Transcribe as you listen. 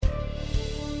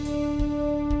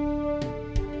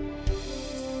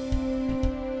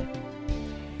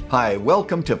Hi,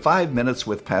 welcome to 5 Minutes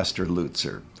with Pastor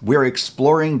Lutzer. We're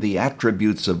exploring the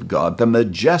attributes of God, the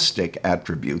majestic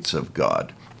attributes of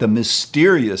God, the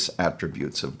mysterious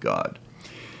attributes of God.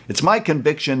 It's my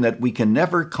conviction that we can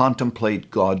never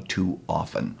contemplate God too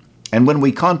often. And when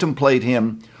we contemplate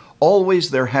Him,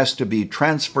 always there has to be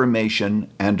transformation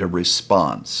and a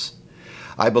response.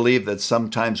 I believe that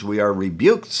sometimes we are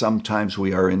rebuked, sometimes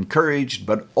we are encouraged,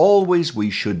 but always we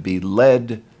should be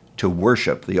led to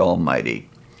worship the Almighty.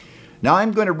 Now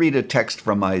I'm going to read a text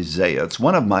from Isaiah. It's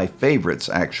one of my favorites,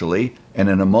 actually, and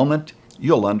in a moment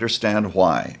you'll understand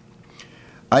why.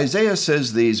 Isaiah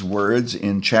says these words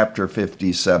in chapter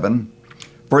 57,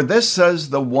 "For this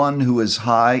says the one who is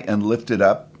high and lifted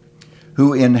up,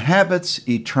 who inhabits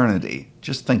eternity."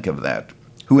 Just think of that.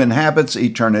 "Who inhabits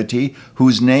eternity,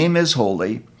 whose name is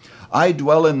holy. I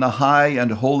dwell in the high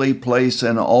and holy place,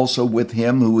 and also with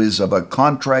him who is of a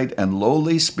contrite and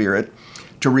lowly spirit,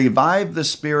 to revive the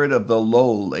spirit of the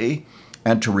lowly,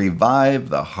 and to revive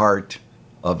the heart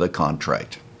of the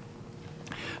contrite."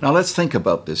 Now let's think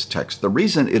about this text. The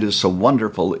reason it is so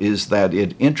wonderful is that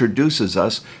it introduces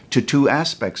us to two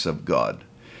aspects of God.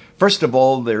 First of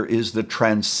all, there is the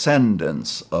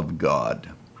transcendence of God.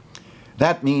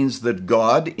 That means that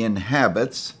God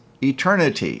inhabits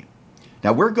eternity.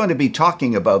 Now we're going to be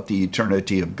talking about the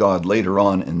eternity of God later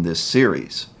on in this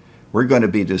series. We're going to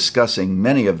be discussing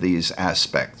many of these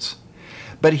aspects.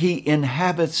 But He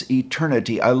inhabits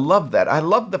eternity. I love that. I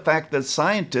love the fact that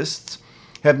scientists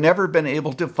have never been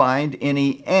able to find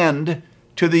any end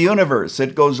to the universe.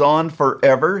 It goes on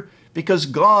forever because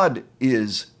God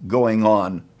is going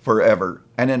on forever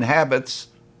and inhabits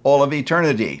all of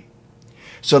eternity.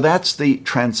 So that's the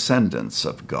transcendence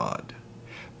of God.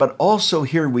 But also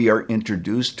here we are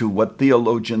introduced to what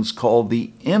theologians call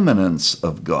the immanence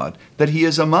of God, that He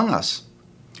is among us.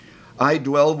 I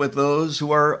dwell with those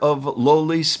who are of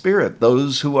lowly spirit,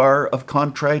 those who are of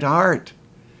contrite heart.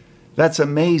 That's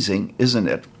amazing, isn't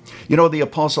it? You know, the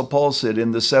Apostle Paul said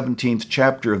in the 17th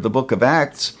chapter of the book of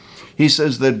Acts, he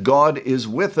says that God is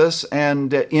with us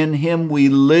and in Him we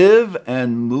live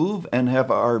and move and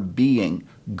have our being.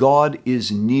 God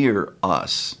is near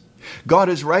us. God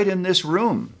is right in this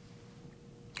room.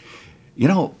 You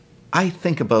know, I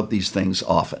think about these things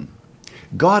often.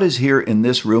 God is here in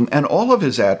this room, and all of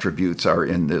His attributes are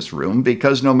in this room,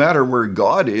 because no matter where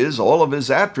God is, all of His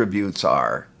attributes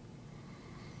are.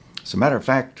 As a matter of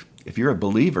fact, if you're a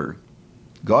believer,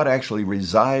 God actually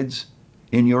resides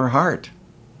in your heart.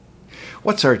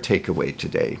 What's our takeaway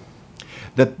today?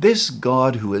 That this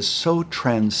God who is so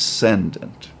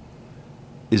transcendent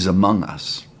is among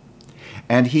us.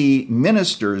 And He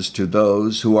ministers to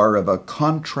those who are of a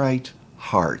contrite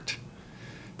heart.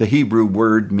 The Hebrew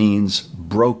word means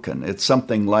broken. It's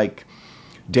something like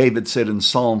David said in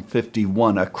Psalm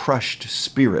 51, "A crushed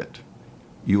spirit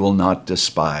you will not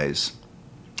despise."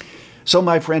 So,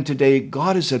 my friend, today,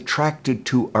 God is attracted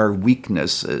to our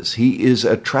weaknesses. He is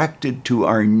attracted to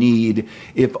our need,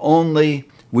 if only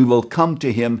we will come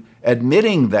to Him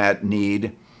admitting that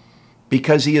need,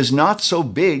 because He is not so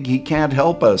big He can't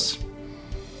help us.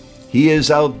 He is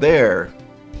out there,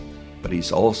 but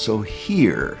He's also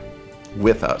here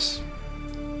with us.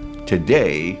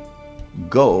 Today,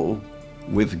 go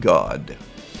with God.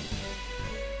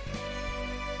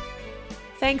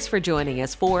 Thanks for joining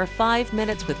us for 5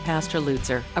 Minutes with Pastor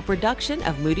Lutzer, a production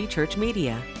of Moody Church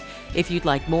Media. If you'd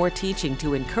like more teaching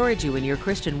to encourage you in your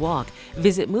Christian walk,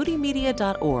 visit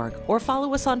moodymedia.org or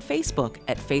follow us on Facebook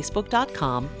at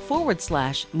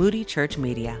facebook.com/Moody Church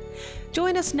Media.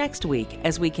 Join us next week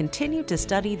as we continue to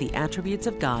study the attributes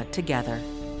of God together.